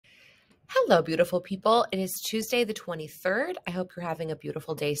Hello, beautiful people. It is Tuesday, the 23rd. I hope you're having a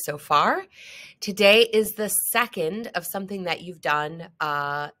beautiful day so far. Today is the second of something that you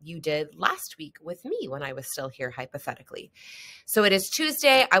did last week with me when I was still here, hypothetically. So it is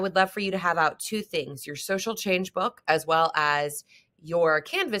Tuesday. I would love for you to have out two things, your social change book, as well as your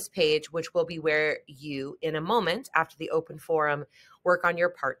Canvas page, which will be where you, in a moment after the open forum, work on your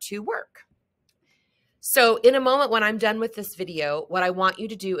part two work. So in a moment when I'm done with this video, what I want you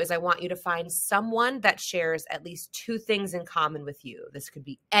to do is I want you to find someone that shares at least two things in common with you. This could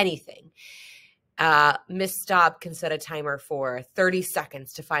be anything. Miss Staub can set a timer for 30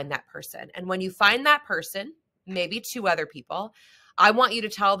 seconds to find that person. And when you find that person, maybe two other people, I want you to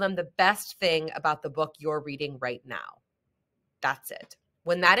tell them the best thing about the book you're reading right now. That's it.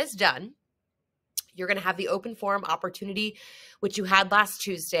 When that is done, you're going to have the open forum opportunity, which you had last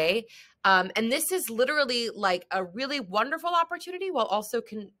Tuesday. And this is literally like a really wonderful opportunity, while also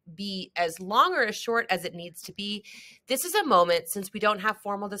can be as long or as short as it needs to be. This is a moment, since we don't have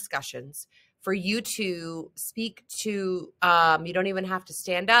formal discussions, for you to speak to, you don't even have to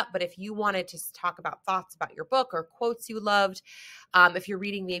stand up, but if you wanted to talk about thoughts about your book or quotes you loved, if you're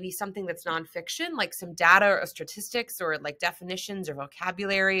reading maybe something that's nonfiction, like some data or statistics or like definitions or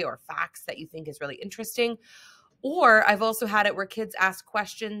vocabulary or facts that you think is really interesting. Or I've also had it where kids ask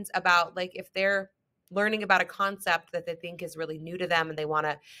questions about, like, if they're learning about a concept that they think is really new to them and they want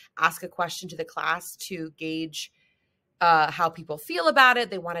to ask a question to the class to gauge how people feel about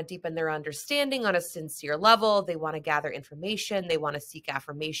it. They want to deepen their understanding on a sincere level. They want to gather information. They want to seek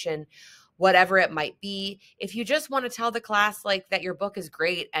affirmation, whatever it might be. If you just want to tell the class like that your book is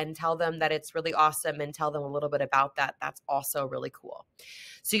great and tell them that it's really awesome and tell them a little bit about that, that's also really cool.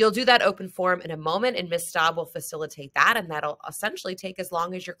 So you'll do that open forum in a moment, and Miss Staub will facilitate that, and that'll essentially take as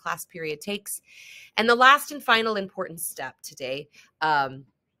long as your class period takes. And the last and final important step today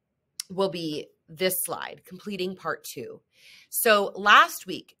will be this slide, completing part two. So last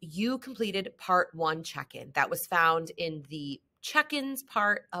week, you completed part one check-in. That was found in the check-ins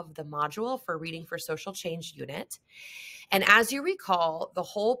part of the module for Reading for Social Change unit. And as you recall, the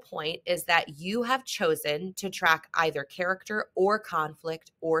whole point is that you have chosen to track either character or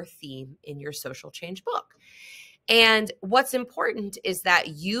conflict or theme in your social change book. And what's important is that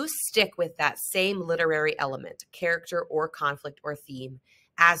you stick with that same literary element, character or conflict or theme,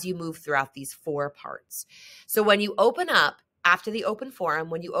 as you move throughout these four parts. So when you open up, after the open forum,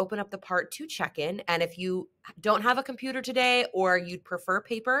 when you open up the part two check-in, and if you don't have a computer today or you'd prefer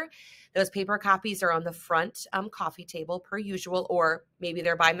paper, those paper copies are on the front coffee table per usual, or maybe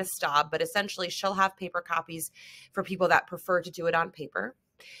they're by Miss Staub, but essentially she'll have paper copies for people that prefer to do it on paper.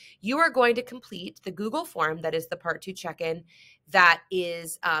 You are going to complete the Google form that is the part two check-in that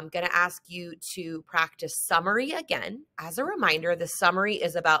is going to ask you to practice summary again. As a reminder, the summary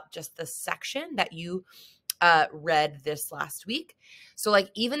is about just the section that you read this last week. So like,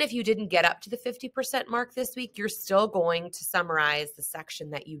 even if you didn't get up to the 50% mark this week, you're still going to summarize the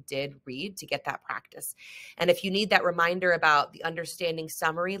section that you did read to get that practice. And if you need that reminder about the understanding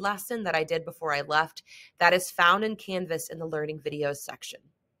summary lesson that I did before I left, that is found in Canvas in the learning videos section.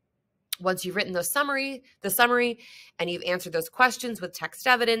 Once you've written the summary, and you've answered those questions with text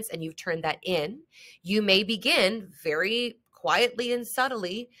evidence and you've turned that in, you may begin very quietly and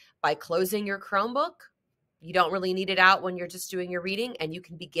subtly by closing your Chromebook. You don't really need it out when you're just doing your reading, and you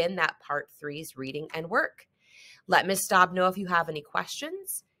can begin that part three's reading and work. Let Miss Staub know if you have any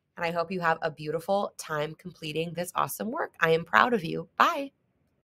questions, and I hope you have a beautiful time completing this awesome work. I am proud of you. Bye.